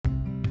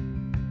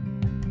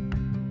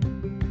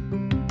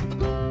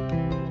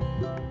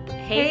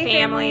Hey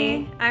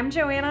family! I'm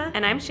Joanna.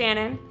 And I'm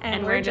Shannon.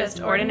 And we're just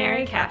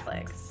ordinary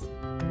Catholics.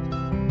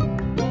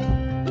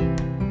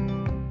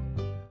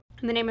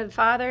 In the name of the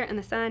Father, and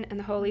the Son, and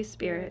the Holy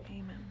Spirit.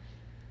 Amen.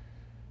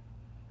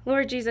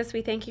 Lord Jesus,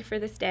 we thank you for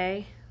this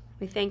day.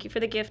 We thank you for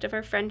the gift of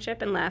our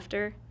friendship and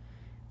laughter.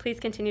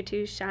 Please continue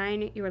to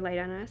shine your light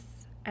on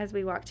us as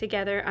we walk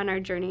together on our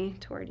journey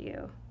toward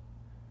you.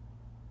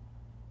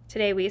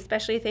 Today, we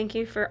especially thank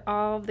you for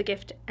all the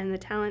gift and the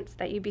talents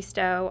that you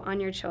bestow on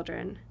your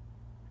children,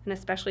 and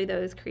especially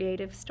those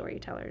creative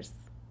storytellers.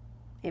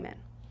 Amen.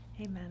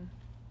 Amen.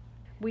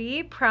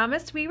 We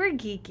promised we were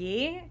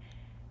geeky,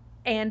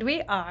 and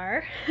we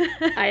are.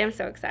 I am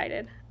so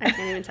excited. I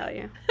can't even tell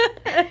you.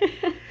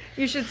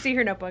 You should see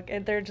her notebook,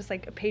 and they're just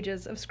like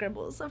pages of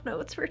scribbles of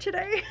notes for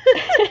today.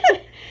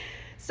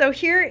 So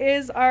here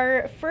is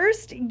our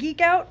first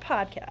Geek Out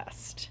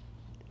podcast.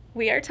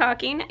 We are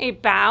talking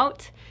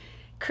about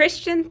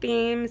Christian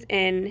themes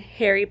in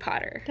Harry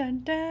Potter.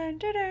 Dun, dun,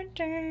 dun, dun,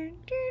 dun,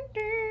 dun,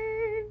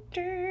 dun,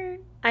 dun.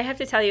 I have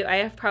to tell you, I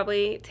have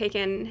probably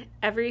taken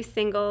every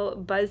single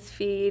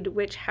BuzzFeed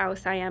Which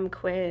House I Am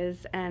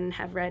quiz and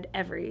have read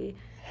every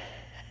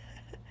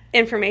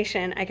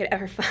information I could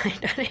ever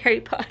find on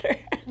Harry Potter.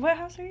 What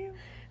house are you?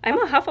 I'm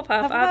a Hufflepuff,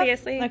 Hufflepuff?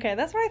 obviously. Okay,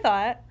 that's what I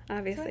thought.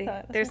 Obviously. That's what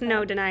I thought. There's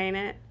no denying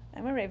it.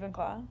 I'm a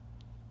Ravenclaw.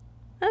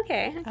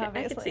 Okay, I could see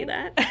Obviously.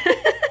 that.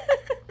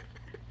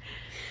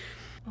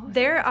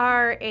 There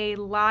are a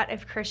lot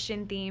of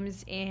Christian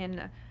themes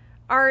in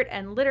art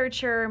and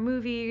literature,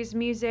 movies,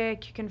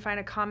 music. You can find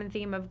a common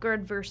theme of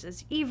good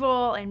versus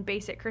evil and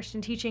basic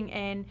Christian teaching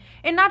in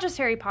not just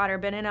Harry Potter,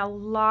 but in a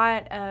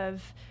lot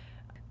of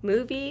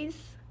Movies,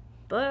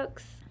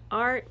 books,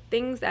 art,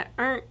 things that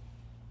aren't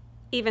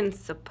even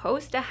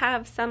supposed to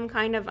have some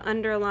kind of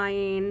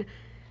underlying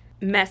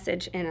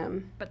message in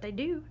them. but they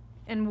do.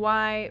 And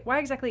why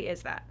exactly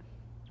is that?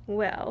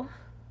 Well,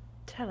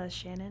 Tell us,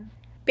 Shannon.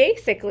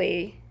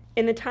 basically,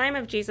 in the time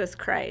of Jesus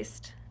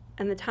Christ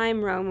and the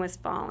time Rome was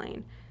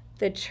falling,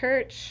 the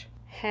church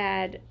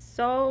had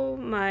so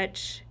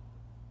much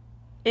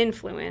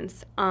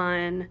influence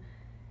on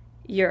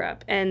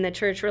Europe, and the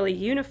church really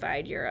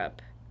unified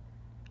Europe.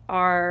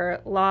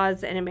 Our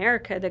laws in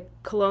America, the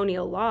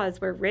colonial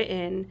laws, were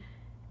written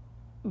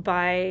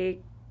by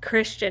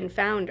Christian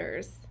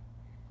founders.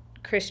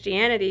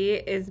 Christianity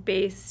is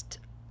based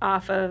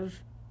off of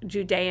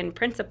Judean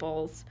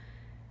principles.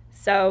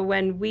 So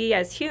when we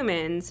as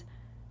humans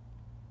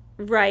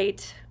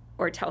write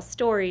or tell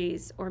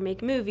stories or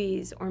make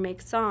movies or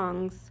make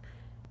songs,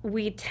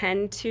 we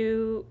tend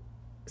to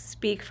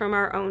speak from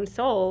our own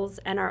souls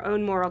and our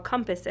own moral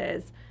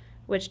compasses,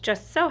 which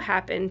just so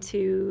happen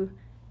to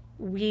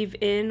weave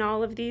in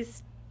all of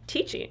these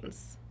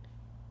teachings.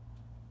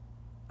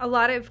 A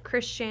lot of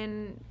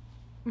Christian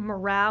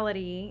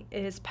morality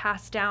is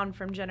passed down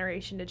from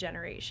generation to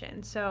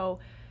generation. So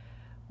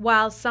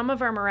while some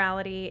of our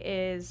morality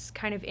is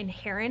kind of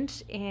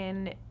inherent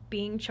in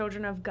being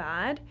children of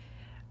God,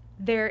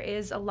 there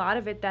is a lot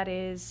of it that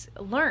is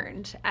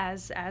learned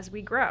as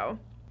we grow.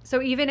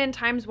 So even in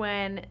times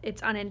when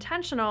it's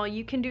unintentional,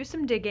 you can do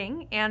some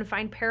digging and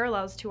find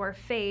parallels to our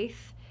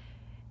faith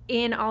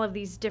in all of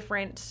these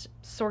different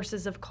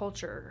sources of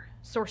culture,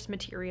 source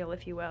material,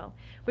 if you will,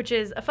 which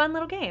is a fun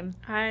little game.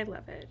 I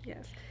love it,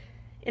 yes.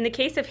 In the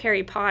case of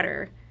Harry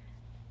Potter,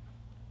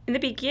 in the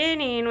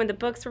beginning, when the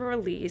books were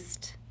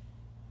released,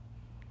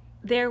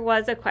 there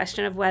was a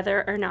question of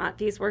whether or not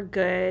these were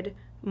good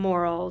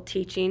moral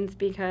teachings,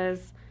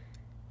 because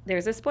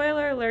there's a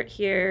spoiler alert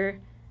here.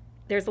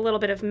 There's a little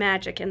bit of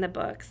magic in the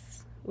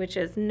books, which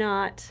is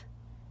not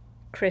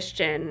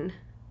Christian.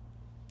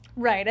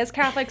 Right. As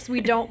Catholics,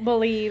 we don't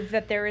believe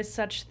that there is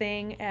such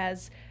thing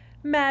as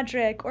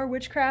magic or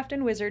witchcraft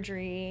and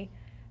wizardry.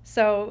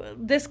 So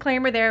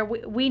disclaimer there,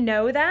 we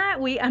know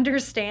that, we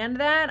understand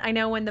that. I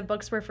know when the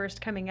books were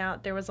first coming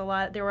out, there were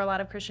a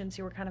lot of Christians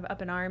who were kind of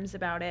up in arms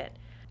about it.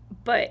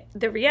 But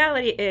the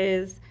reality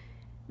is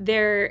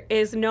there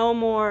is no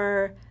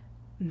more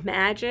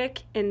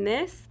magic in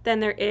this than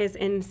there is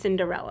in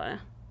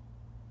Cinderella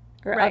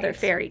or Right. other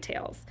fairy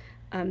tales.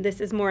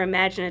 This is more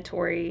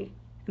imaginative,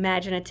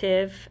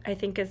 I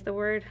think is the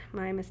word,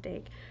 my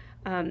mistake.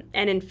 And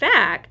in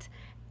fact,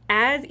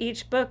 as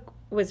each book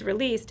was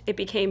released, it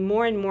became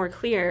more and more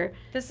clear.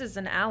 This is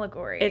an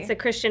allegory. It's a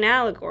Christian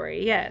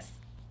allegory, yes.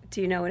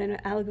 Do you know what an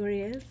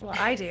allegory is? Well,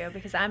 I do,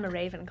 because I'm a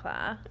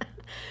Ravenclaw.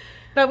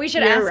 But we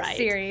should You're ask right.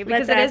 Siri,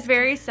 because Let's it is ask-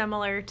 very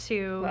similar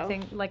to Well.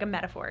 like a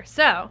metaphor.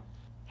 So,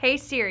 hey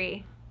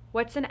Siri,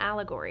 what's an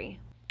allegory?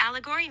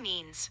 Allegory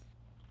means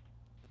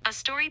a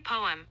story,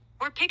 poem,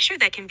 or picture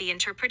that can be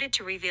interpreted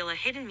to reveal a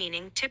hidden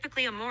meaning,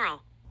 typically a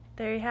moral.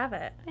 There you have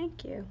it.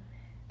 Thank you.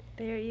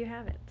 There you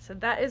have it. So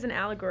that is an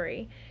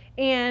allegory.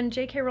 And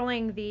J.K.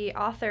 Rowling, the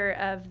author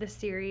of the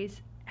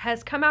series,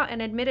 has come out and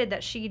admitted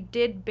that she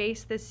did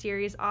base this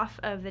series off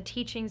of the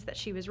teachings that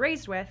she was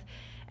raised with,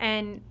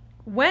 and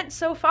went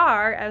so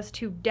far as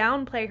to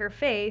downplay her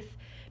faith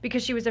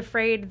because she was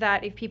afraid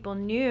that if people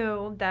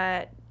knew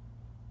that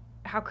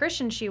how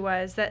Christian she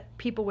was, that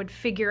people would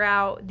figure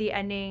out the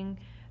ending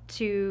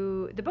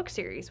to the book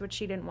series, which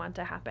she didn't want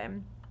to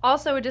happen.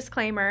 Also, a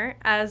disclaimer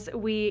as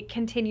we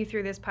continue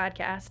through this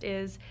podcast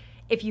is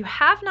if you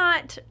have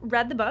not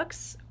read the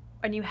books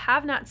and you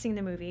have not seen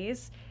the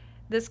movies,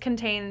 this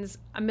contains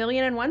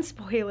 1,000,001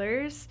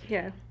 spoilers.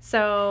 Yeah.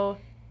 So,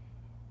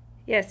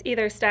 yes,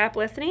 either stop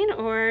listening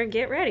or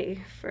get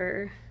ready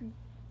for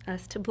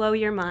us to blow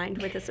your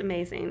mind with this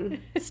amazing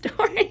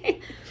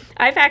story.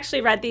 I've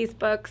actually read these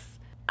books.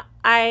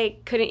 I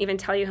couldn't even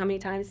tell you how many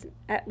times,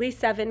 at least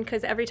 7,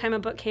 because every time a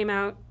book came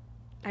out,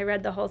 I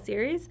read the whole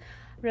series.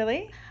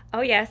 really?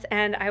 Oh, yes,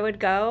 and I would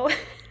go.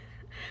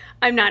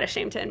 I'm not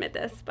ashamed to admit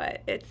this,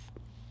 but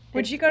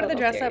Would you go to the whole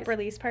dress-up series.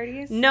 release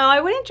parties? No, I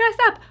wouldn't dress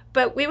up,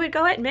 but we would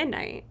go at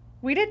midnight.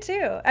 We did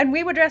too. And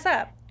we would dress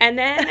up. And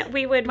then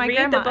we would My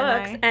read the grandma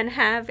and books I. and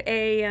have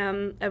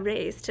a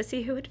race to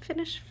see who would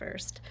finish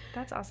first.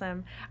 That's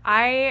awesome.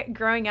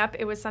 Growing up,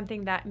 it was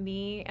something that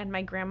me and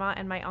my grandma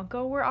and my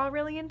uncle were all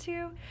really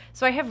into.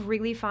 So I have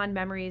really fond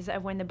memories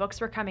of when the books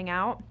were coming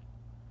out.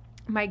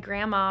 My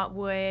grandma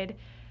would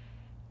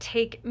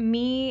take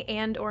me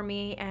and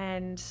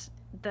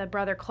the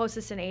brother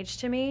closest in age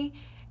to me,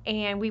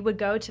 and we would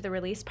go to the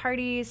release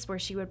parties where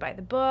she would buy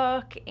the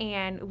book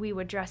and we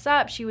would dress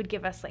up. She would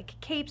give us like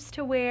capes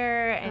to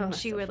wear, and that's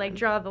she so would like fun.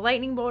 draw the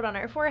lightning bolt on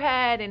our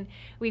forehead, and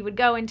we would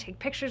go and take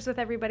pictures with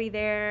everybody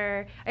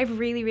there. I have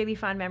really, really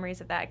fond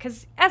memories of that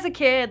because as a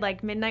kid,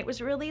 like midnight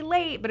was really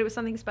late, but it was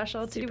something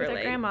special to do Super with our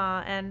late.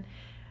 grandma. And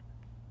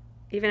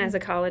Even as a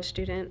college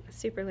student,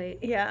 super late.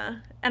 yeah,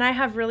 and I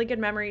have really good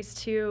memories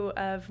too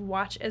of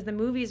as the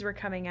movies were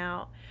coming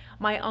out.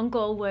 My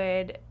uncle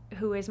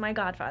who is my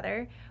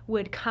godfather,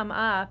 would come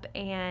up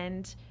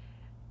and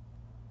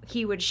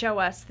he would show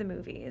us the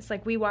movies.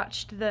 Like we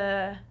watched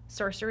the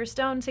Sorcerer's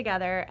Stone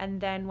together, and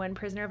then when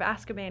Prisoner of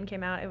Azkaban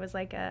came out, it was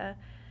like a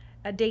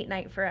date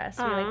night for us.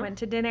 We like Aw. went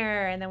to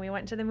dinner and then we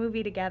went to the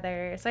movie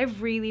together. So I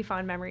have really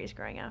fond memories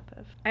growing up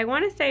of. I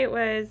want to say it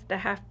was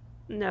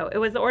it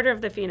was the Order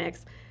of the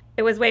Phoenix.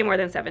 It was way more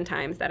than 7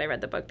 times that I read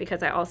the book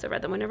because I also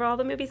read them whenever all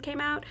the movies came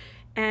out.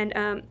 And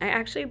I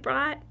actually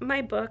brought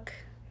my book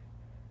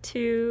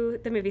to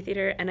the movie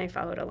theater and I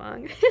followed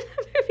along in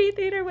the movie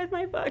theater with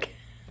my book.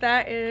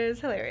 That is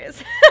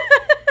hilarious.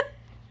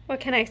 What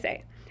can I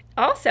say?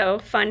 Also,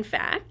 fun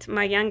fact,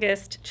 my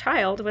youngest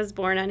child was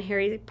born on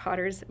Harry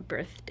Potter's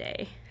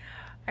birthday.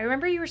 I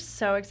remember you were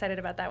so excited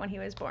about that when he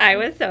was born. I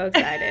was so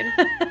excited.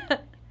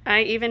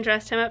 I even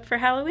dressed him up for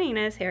Halloween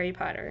as Harry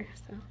Potter.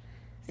 So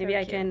maybe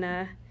I cute.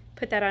 can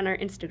put that on our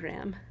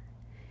Instagram.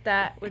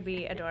 That would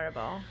be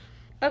adorable.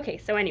 Okay,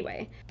 so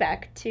anyway,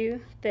 back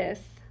to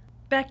this.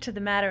 Back to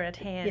the matter at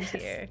hand Yes.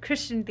 here.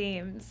 Christian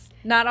themes.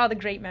 Not all the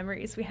great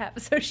memories we have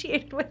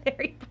associated with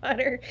Harry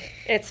Potter.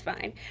 It's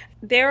fine.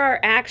 There are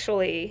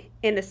actually,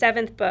 in the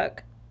 7th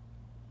book,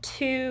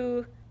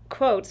 2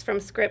 quotes from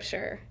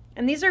Scripture.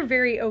 And these are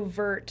very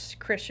overt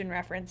Christian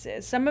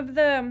references. Some of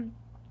the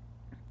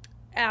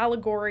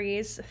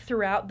allegories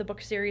throughout the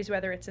book series,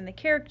 whether it's in the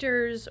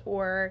characters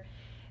or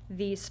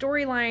the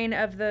storyline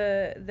of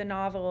the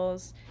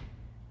novels,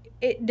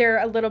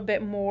 they're a little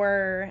bit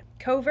more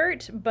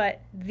covert,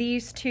 but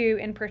these 2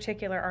 in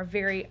particular are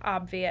very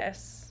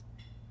obvious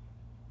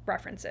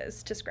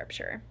references to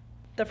Scripture.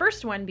 The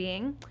first one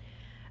being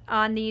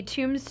on the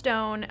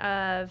tombstone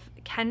of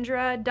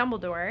Kendra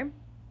Dumbledore,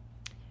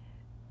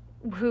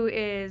 who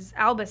is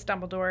Albus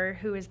Dumbledore,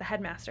 who is the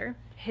headmaster.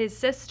 His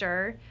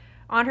sister,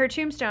 on her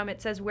tombstone,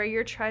 it says, "Where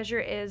your treasure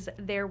is,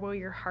 there will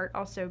your heart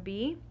also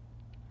be,"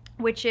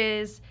 which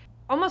is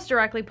almost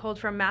directly pulled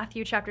from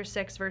Matthew chapter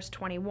 6, verse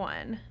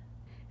 21.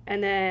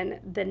 And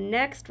then the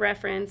next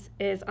reference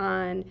is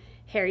on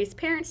Harry's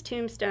parents'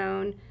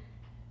 tombstone,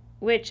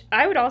 which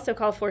I would also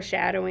call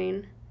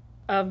foreshadowing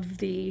of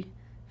the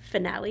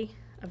finale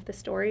of the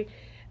story.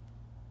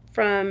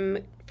 From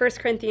 1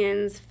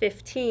 Corinthians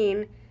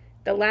 15,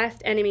 the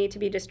last enemy to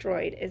be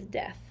destroyed is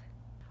death.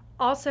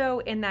 Also,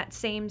 in that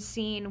same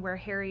scene where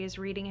Harry is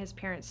reading his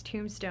parents'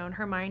 tombstone,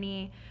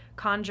 Hermione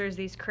conjures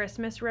these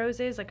Christmas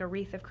roses, like a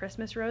wreath of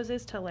Christmas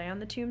roses, to lay on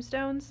the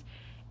tombstones.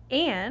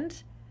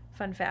 And,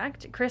 fun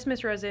fact,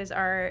 Christmas roses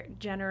are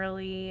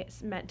generally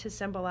meant to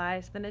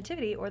symbolize the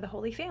Nativity or the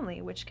Holy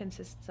Family, which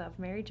consists of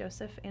Mary,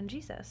 Joseph, and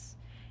Jesus.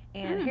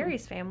 And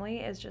Harry's family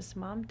is just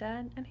Mom,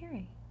 Dad, and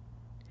Harry.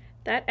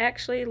 That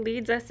actually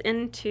leads us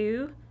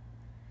into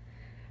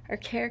our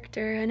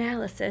character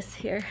analysis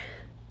here.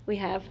 We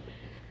have,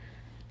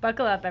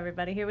 Buckle up,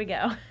 everybody. Here we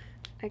go.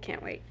 I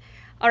can't wait.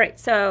 All right,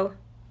 so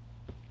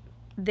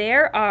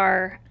there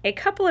are a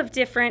couple of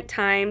different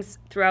times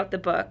throughout the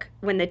book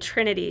when the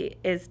Trinity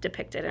is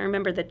depicted. And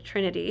remember, the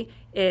Trinity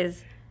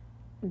is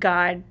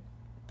God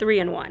 3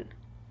 in 1.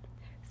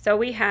 So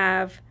we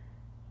have,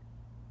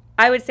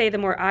 I would say the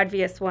more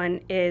obvious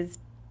one is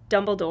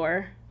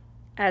Dumbledore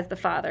as the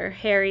father,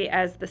 Harry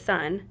as the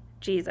son,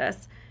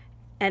 Jesus,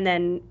 and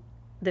then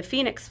the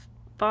Phoenix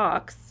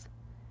Fox,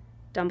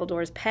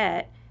 Dumbledore's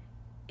pet,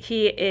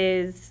 he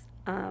is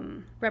the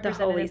Holy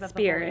Representative of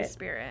the Holy Spirit.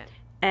 Spirit.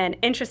 And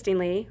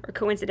interestingly, or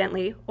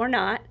coincidentally, or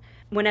not,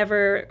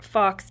 whenever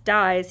Fawkes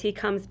dies, he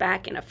comes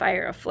back in a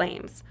fire of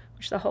flames,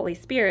 which the Holy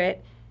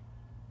Spirit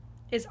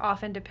Is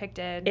often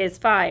depicted is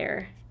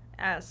fire.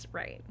 as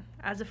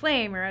a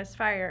flame or as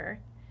fire.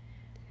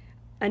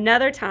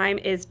 Another time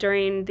is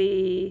during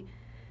the,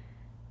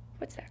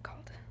 what's that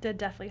called? The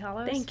Deathly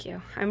Hallows. Thank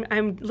you.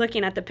 I'm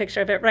looking at the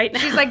picture of it right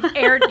now. She's like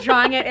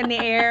drawing it in the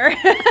air.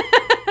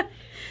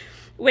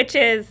 Which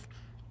is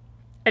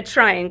a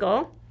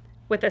triangle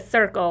with a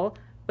circle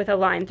with a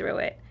line through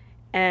it.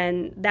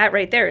 And that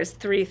right there is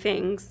three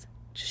things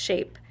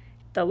shape.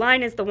 The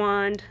line is the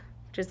wand,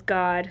 which is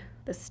God.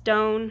 The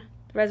stone,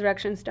 the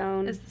resurrection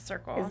stone, Is the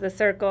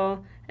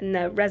circle. And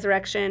the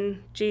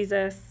resurrection,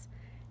 Jesus.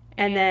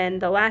 And then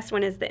the last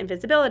one is the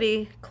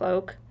invisibility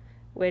cloak,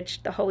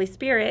 which the Holy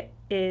Spirit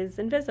is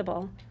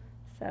invisible.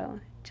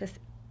 So just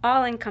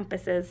all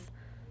encompasses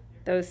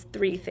those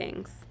three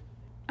things.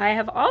 I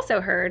have also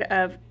heard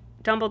of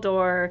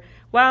Dumbledore,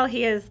 while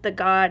he is the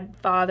God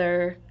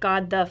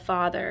the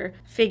Father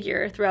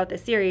figure throughout the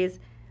series,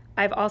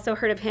 I've also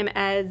heard of him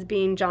as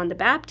being John the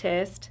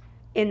Baptist,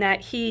 in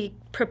that he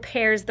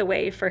prepares the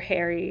way for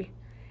Harry.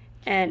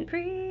 And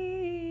Prepare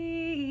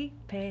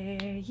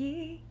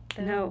ye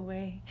the No.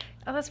 way.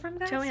 Oh, that's from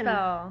Godspell.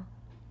 Joanna.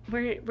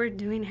 we're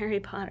doing Harry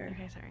Potter.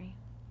 Okay, sorry.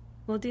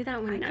 We'll do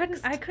that one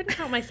next. I couldn't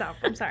help myself.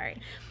 I'm sorry.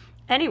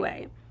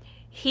 Anyway,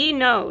 he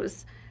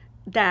knows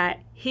that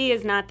he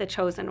is not the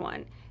chosen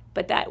one,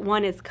 but that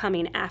one is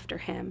coming after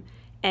him.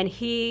 And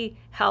he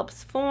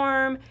helps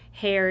form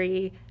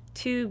Harry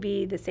to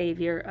be the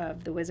savior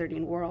of the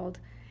wizarding world.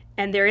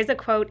 And there is a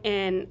quote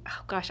in,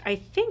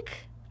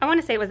 I want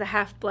to say it was a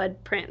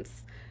Half-Blood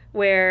Prince,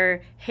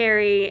 where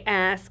Harry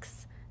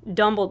asks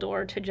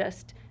Dumbledore to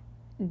just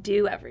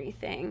do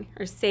everything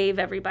or save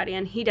everybody,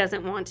 and he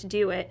doesn't want to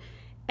do it.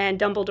 And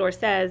Dumbledore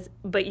says,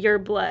 but your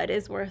blood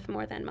is worth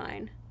more than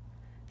mine.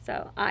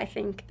 So I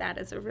think that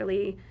is a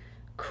really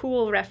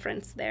cool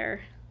reference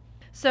there.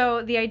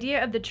 So the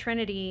idea of the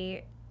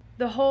Trinity,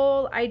 the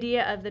whole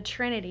idea of the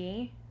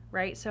Trinity,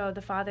 right? So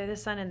the Father, the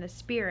Son, and the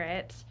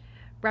Spirit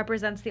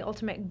represents the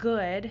ultimate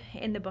good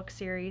in the book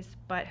series,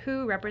 but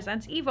who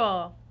represents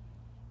evil?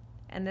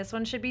 And this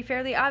one should be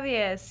fairly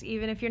obvious,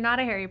 even if you're not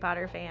a Harry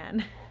Potter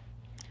fan.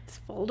 It's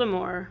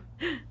Voldemort.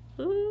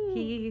 Ooh.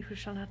 He who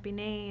shall not be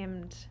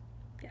named.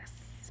 Yes.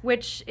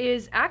 Which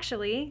is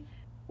actually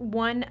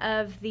one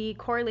of the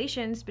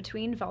correlations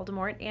between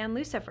Voldemort and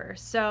Lucifer.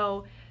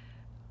 So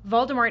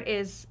Voldemort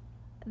is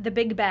the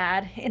big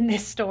bad in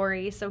this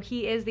story, so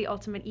he is the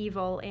ultimate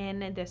evil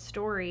in this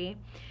story.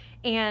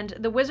 And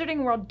the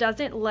wizarding world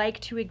doesn't like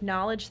to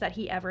acknowledge that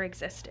he ever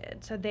existed.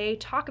 So they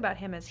talk about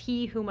him as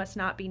he who must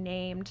not be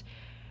named.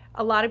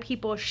 A lot of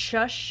people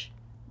shush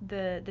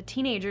the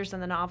teenagers in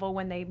the novel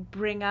when they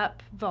bring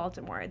up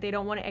Voldemort. They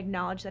don't want to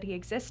acknowledge that he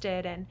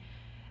existed. And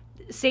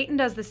Satan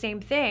does the same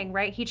thing,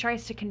 right? He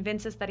tries to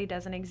convince us that he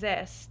doesn't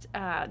exist.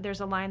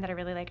 There's a line that I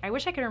really like. I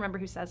wish I could remember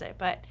who says it,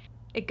 but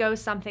it goes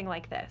something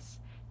like this.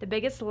 The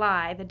biggest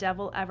lie the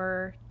devil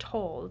ever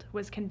told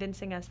was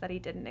convincing us that he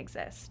didn't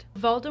exist.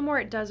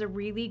 Voldemort does a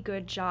really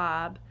good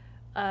job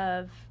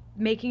of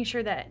making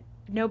sure that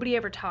nobody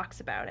ever talks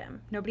about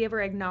him. Nobody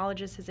ever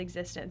acknowledges his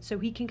existence. So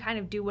he can kind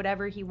of do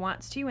whatever he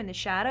wants to in the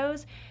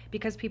shadows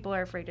because people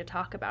are afraid to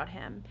talk about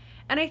him.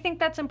 And I think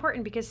that's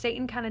important because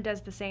Satan kind of does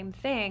the same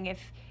thing.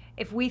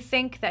 If we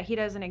think that he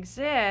doesn't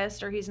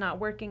exist or he's not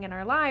working in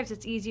our lives,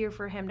 it's easier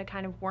for him to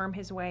kind of worm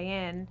his way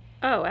in.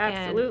 Oh,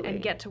 absolutely.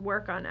 And get to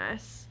work on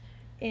us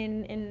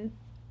in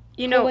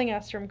You pulling know,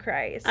 us from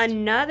Christ.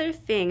 another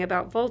thing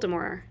about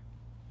Voldemort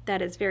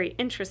that is very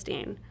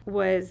interesting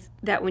was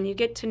that when you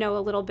get to know a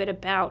little bit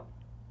about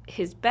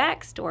his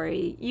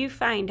backstory, you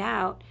find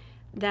out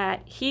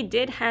that he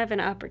did have an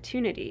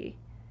opportunity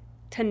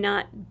to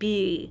not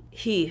be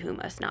he who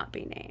must not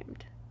be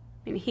named.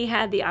 I mean, he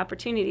had the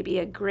opportunity to be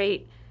a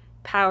great,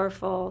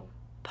 powerful,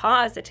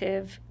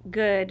 positive,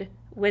 good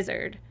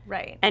wizard.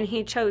 Right. And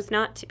he chose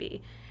not to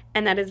be.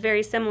 And that is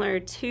very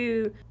similar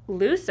to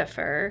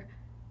Lucifer,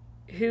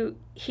 who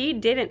he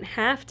didn't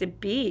have to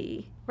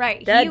be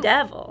Right. the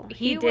devil.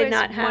 He did was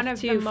not have one of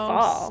to the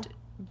fall. most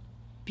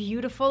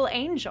beautiful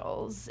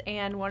angels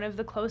and one of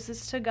the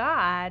closest to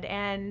God,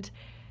 and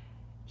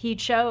he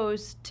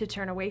chose to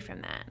turn away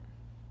from that.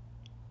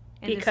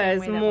 In the same Because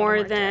way that more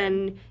Voldemort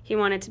than did. he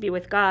wanted to be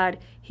with God,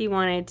 he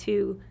wanted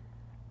to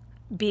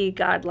be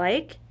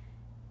godlike.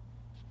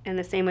 And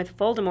the same with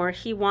Voldemort,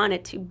 he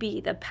wanted to be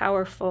the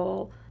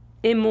powerful,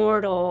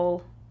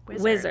 immortal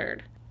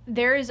wizard.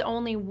 There is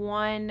only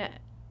one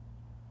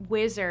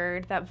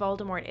wizard that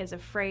Voldemort is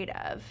afraid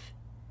of.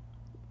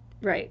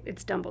 Right,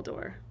 it's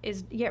Dumbledore.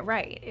 Is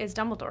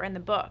Dumbledore in the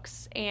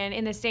books. And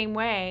in the same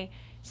way,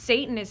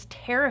 Satan is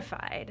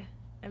terrified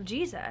of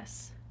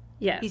Jesus.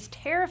 Yes. He's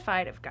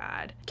terrified of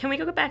God. Can we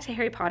go back to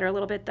Harry Potter a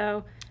little bit,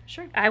 though?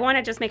 Sure. I want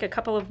to just make a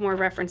couple of more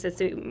references.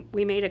 So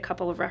we made a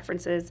couple of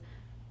references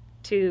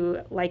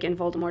to liken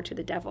Voldemort to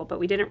the devil, but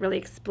we didn't really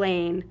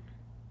explain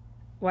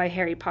why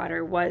Harry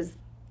Potter was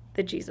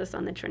the Jesus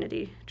on the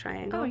Trinity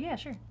triangle. Oh, yeah,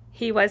 sure.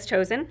 He was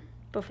chosen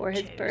before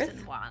his birth.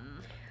 Chosen one.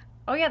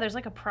 Oh, yeah, there's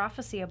like a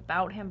prophecy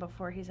about him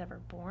before he's ever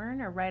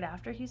born or right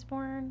after he's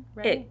born,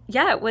 right?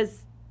 It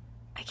was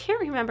I can't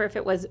remember if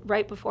it was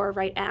right before or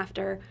right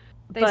after.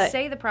 They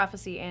say the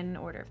prophecy in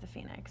Order of the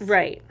Phoenix.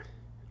 Right.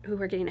 Ooh,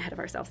 we're getting ahead of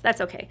ourselves.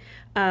 That's okay.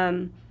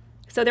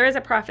 So there is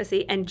a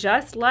prophecy, and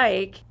just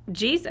like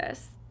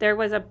Jesus, there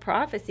was a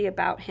prophecy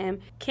about him.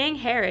 King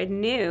Herod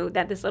knew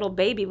that this little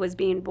baby was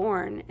being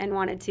born and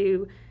wanted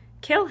to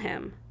kill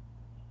him.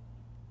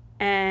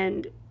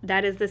 And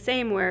that is the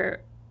same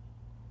where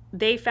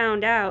they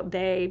found out,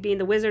 being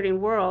the wizarding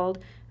world,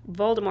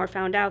 Voldemort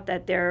found out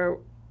that there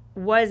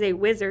was a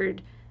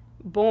wizard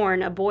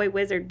born, a boy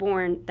wizard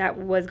born, that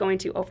was going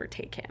to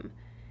overtake him.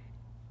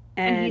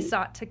 And he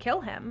sought to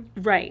kill him.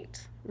 Right.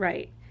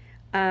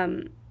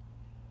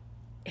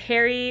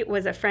 Harry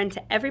was a friend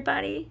to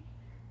everybody.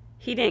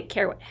 He didn't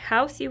care what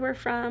house you were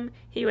from.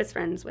 He was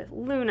friends with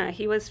Luna.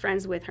 He was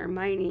friends with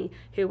Hermione,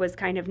 who was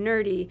kind of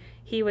nerdy.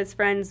 He was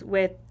friends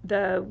with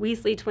the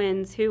Weasley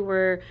twins, who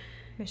were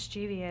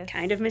mischievous.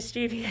 Kind of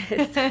mischievous.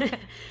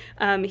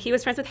 He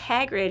was friends with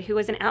Hagrid, who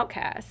was an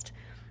outcast.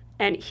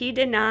 And he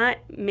did not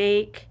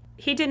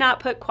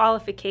put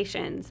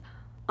qualifications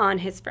on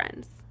his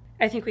friends.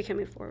 I think we can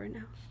move forward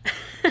now.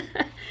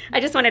 I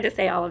just wanted to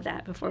say all of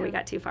that before we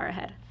got too far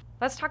ahead.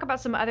 Let's talk about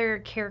some other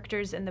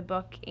characters in the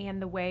book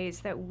and the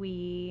ways that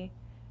we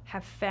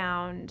have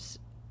found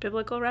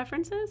biblical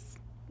references.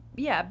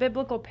 Yeah,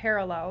 biblical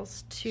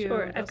parallels to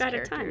Sure, I've got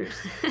characters.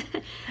 a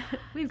ton.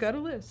 We've got a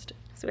list.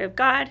 So we have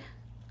God,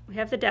 we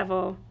have the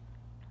devil,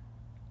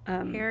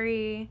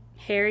 Harry,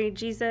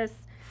 Jesus,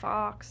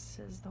 Fox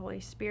is the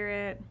Holy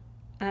Spirit.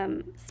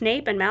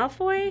 Snape and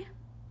Malfoy.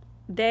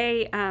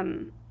 They're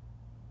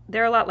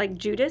a lot like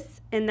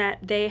Judas in that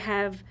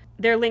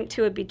they're linked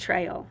to a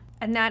betrayal.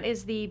 And that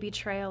is the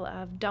betrayal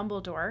of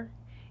Dumbledore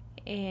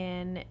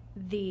in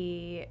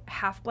the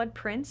Half-Blood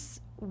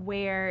Prince,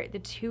 where the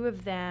two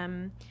of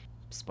them,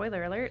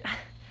 spoiler alert,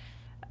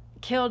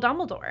 kill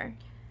Dumbledore.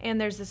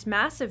 And there's this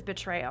massive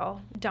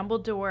betrayal.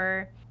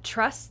 Dumbledore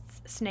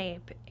trusts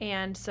Snape,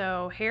 and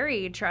so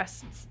Harry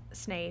trusts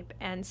Snape,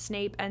 and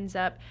Snape ends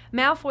up...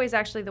 Malfoy's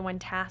actually the one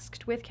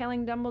tasked with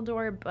killing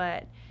Dumbledore,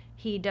 but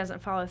he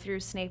doesn't follow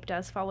through. Snape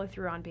does follow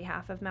through on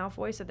behalf of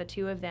Malfoy, so the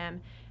two of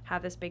them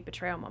have this big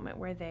betrayal moment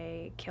where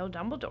they kill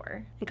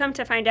Dumbledore. And come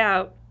to find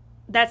out,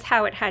 that's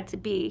how it had to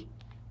be.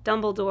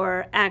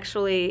 Dumbledore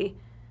actually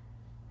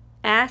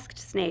asked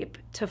Snape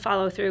to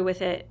follow through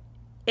with it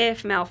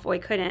if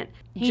Malfoy couldn't.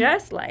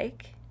 Just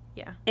like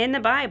in the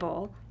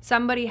Bible.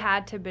 Somebody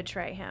had to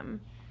betray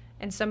him,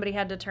 and somebody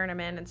had to turn him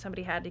in, and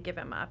somebody had to give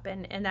him up,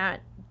 and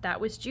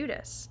that was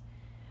Judas.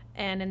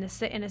 And in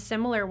a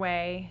similar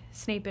way,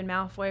 Snape and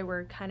Malfoy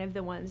were kind of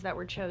the ones that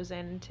were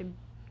chosen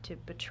to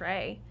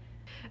betray.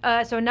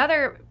 So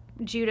another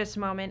Judas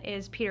moment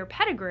is Peter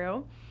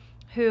Pettigrew,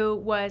 who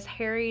was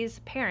Harry's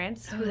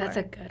parents. That's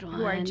a good one.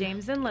 Who are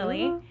James and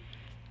Lily. Ooh.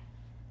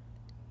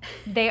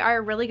 They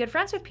are really good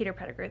friends with Peter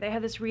Pettigrew. They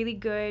have this really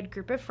good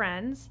group of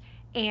friends,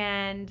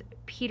 and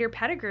Peter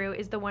Pettigrew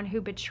is the one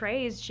who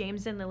betrays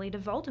James and Lily to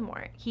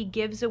Voldemort. He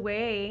gives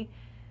away...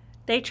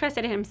 They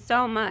trusted him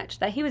so much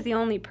that he was the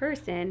only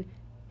person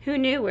who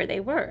knew where they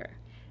were.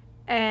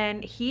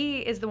 And he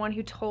is the one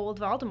who told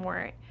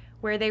Voldemort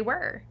where they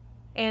were.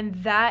 And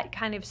that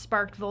kind of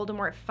sparked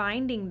Voldemort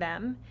finding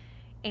them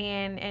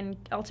and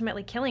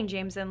ultimately killing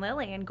James and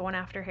Lily and going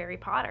after Harry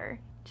Potter.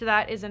 So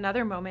that is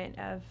another moment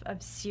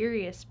of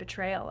serious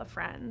betrayal of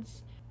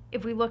friends.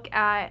 If we look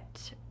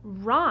at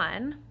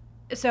Ron,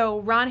 so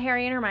Ron,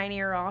 Harry, and Hermione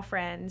are all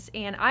friends.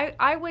 And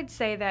I would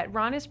say that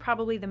Ron is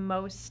probably the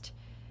most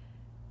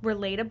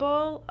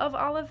relatable of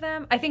all of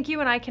them. I think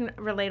you and I can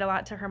relate a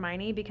lot to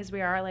Hermione because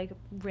we are like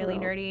really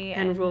nerdy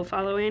and rule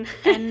following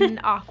and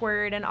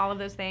awkward and all of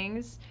those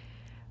things.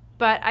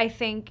 But I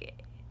think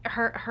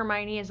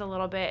Hermione is a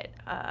little bit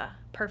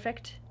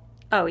perfect.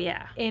 Oh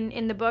yeah.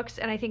 In the books,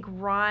 and I think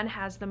Ron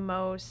has the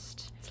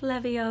most. It's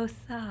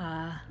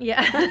Leviosa.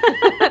 Yeah.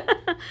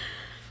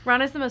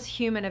 Ron is the most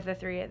human of the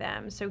three of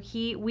them. So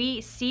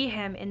we see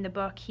him in the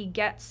book. He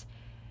gets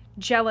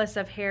jealous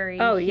of Harry.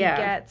 Oh, he yeah.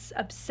 gets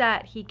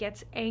upset. He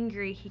gets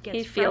angry. He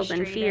gets feels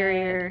frustrated.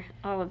 Inferior.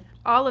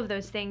 All of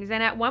those things.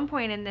 And at one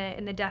point in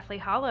the Deathly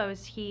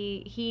Hallows,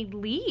 he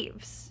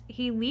leaves.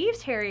 He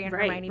leaves Harry and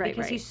Hermione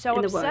because he's so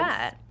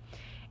upset.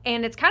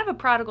 And it's kind of a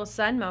prodigal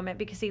son moment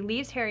because he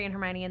leaves Harry and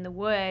Hermione in the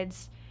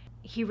woods.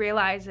 He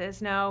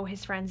realizes, no,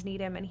 his friends need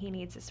him and he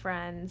needs his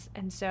friends.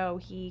 And so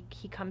he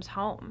comes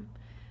home.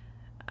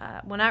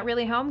 Well, not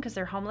really home because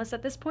they're homeless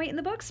at this point in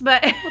the books,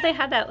 but... Well, they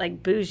had that,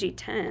 like, bougie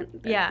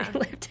tent that they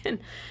lived in.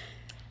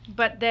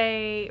 But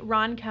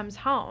Ron comes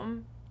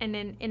home, and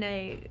in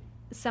a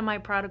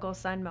semi-prodigal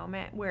son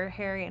moment where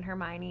Harry and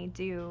Hermione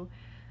do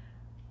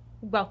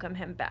welcome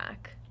him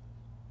back.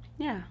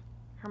 Yeah.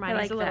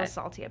 Hermione's a little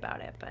salty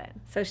about it, but...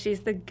 So she's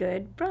the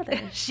good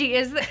She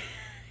is the...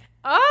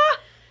 Oh!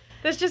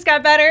 This just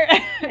got better.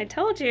 I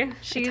told you.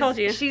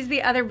 She's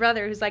the other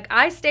brother who's like,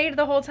 I stayed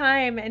the whole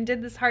time and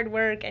did this hard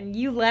work, and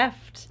you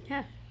left.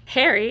 Yeah.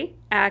 Harry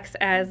acts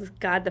as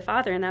God the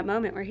Father in that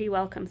moment where he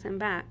welcomes him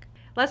back.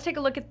 Let's take a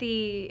look at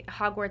the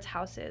Hogwarts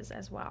houses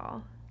as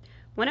well.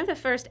 One of the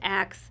first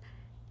acts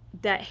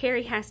that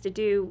Harry has to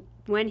do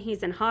when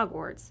he's in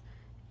Hogwarts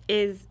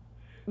is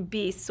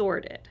be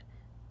sorted.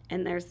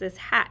 And there's this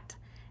hat,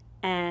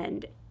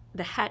 and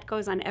the hat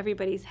goes on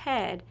everybody's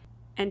head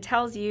and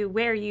tells you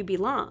where you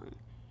belong.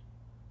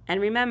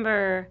 And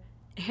remember,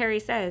 Harry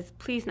says,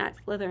 please not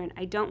Slytherin.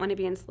 I don't want to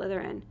be in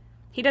Slytherin.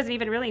 He doesn't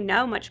even really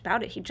know much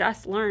about it. He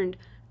just learned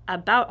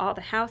about all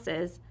the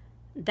houses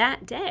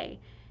that day.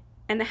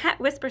 And the hat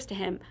whispers to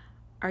him,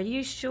 are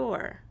you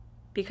sure?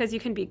 Because you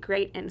can be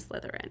great in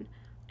Slytherin.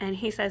 And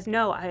he says,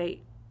 no, I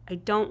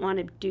don't want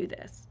to do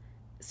this.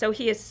 So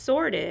he is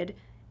sorted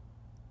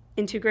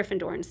into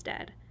Gryffindor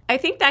instead. I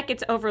think that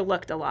gets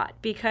overlooked a lot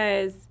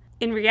because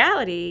in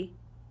reality,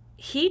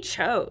 he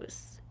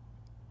chose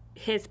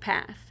his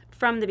path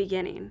from the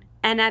beginning.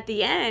 And at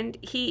the end,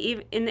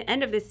 in the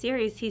end of this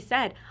series, he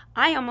said,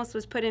 I almost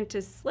was put into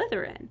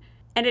Slytherin.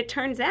 And it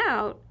turns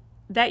out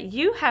that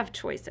you have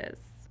choices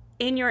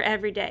in your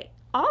everyday.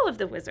 All of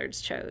the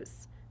wizards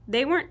chose.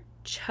 They weren't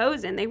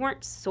chosen. They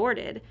weren't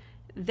sorted.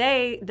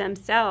 They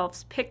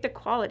themselves picked the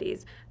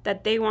qualities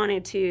that they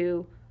wanted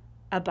to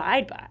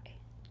abide by.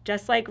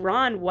 Just like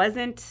Ron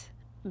wasn't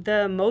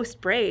the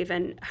most brave,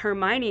 and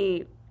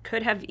Hermione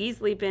could have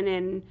easily been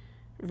in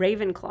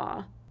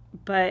Ravenclaw,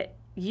 but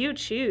you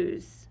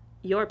choose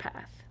your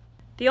path.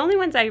 The only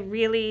ones I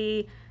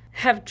really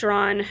have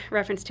drawn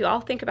reference to,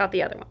 I'll think about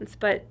the other ones,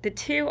 but the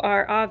two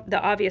are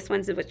the obvious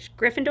ones, of which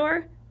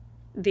Gryffindor,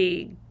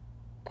 the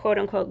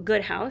quote-unquote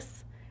good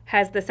house,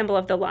 has the symbol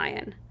of the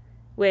lion,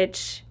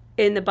 which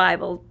in the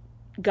Bible,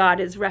 God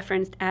is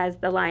referenced as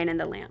the lion and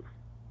the lamb.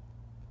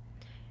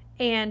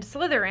 And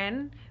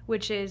Slytherin,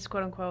 which is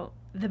quote-unquote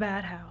the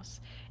bad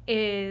house,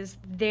 is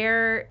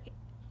their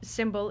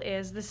symbol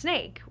is the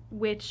snake,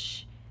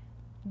 which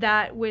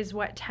that was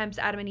what tempts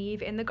Adam and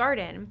Eve in the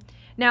garden.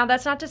 Now,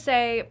 that's not to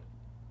say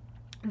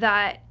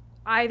that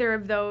either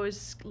of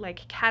those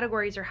like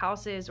categories or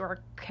houses or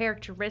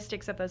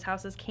characteristics of those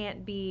houses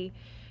can't be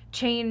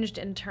changed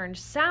and turned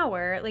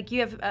sour. Like you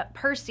have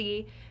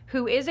Percy,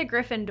 who is a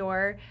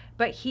Gryffindor,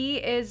 but he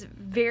is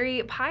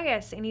very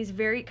pious and he's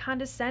very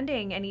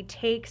condescending, and he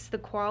takes the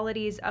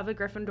qualities of a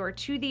Gryffindor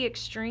to the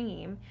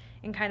extreme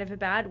in kind of a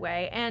bad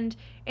way. And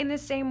in the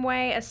same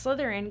way, a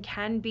Slytherin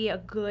can be a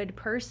good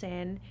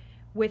person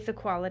with the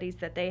qualities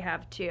that they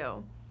have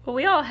too. Well,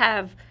 we all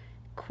have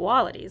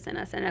qualities in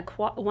us, and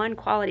one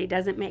quality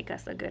doesn't make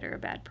us a good or a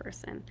bad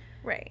person.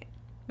 Right.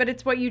 But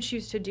it's what you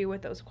choose to do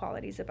with those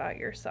qualities about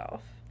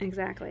yourself.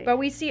 Exactly. But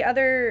we see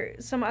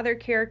some other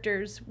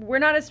characters. We're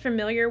not as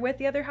familiar with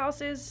the other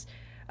houses.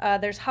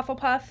 There's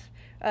Hufflepuff.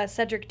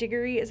 Cedric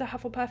Diggory is a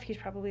Hufflepuff. He's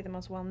probably the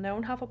most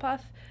well-known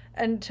Hufflepuff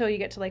until you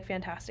get to like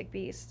Fantastic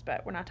Beasts,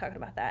 but we're not talking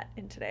about that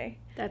in today.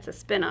 That's a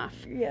spin-off.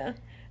 Yeah.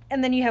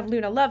 And then you have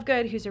Luna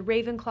Lovegood, who's a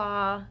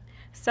Ravenclaw.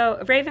 So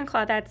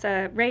Ravenclaw, that's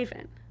a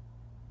raven,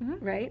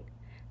 right?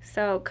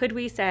 So could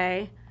we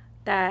say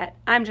that,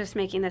 I'm just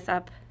making this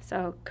up,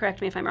 so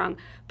correct me if I'm wrong,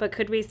 but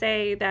could we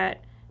say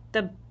that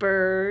the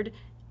bird,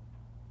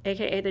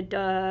 aka the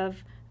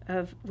dove,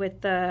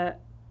 with the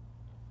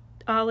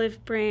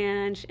olive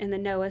branch in the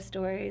Noah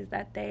stories,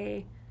 that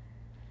there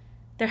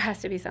has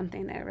to be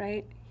something there,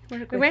 right?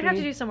 We might have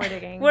to do some more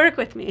digging. Work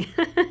with me.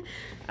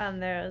 On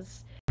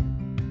those.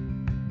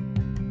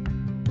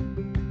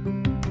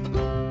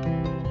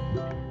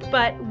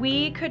 But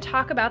we could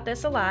talk about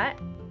this a lot.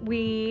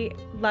 We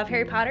love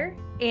Harry Potter,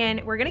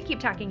 and we're going to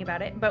keep talking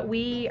about it, but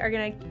we are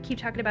going to keep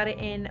talking about it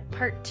in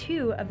part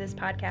 2 of this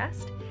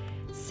podcast.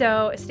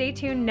 So stay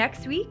tuned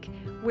next week,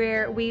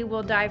 where we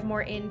will dive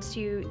more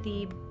into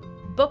the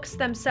books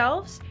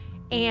themselves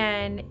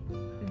and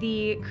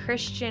the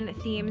Christian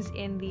themes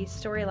in the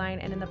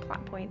storyline and in the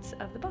plot points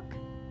of the book.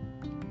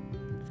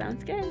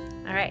 Sounds good.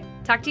 All right.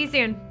 Talk to you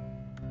soon.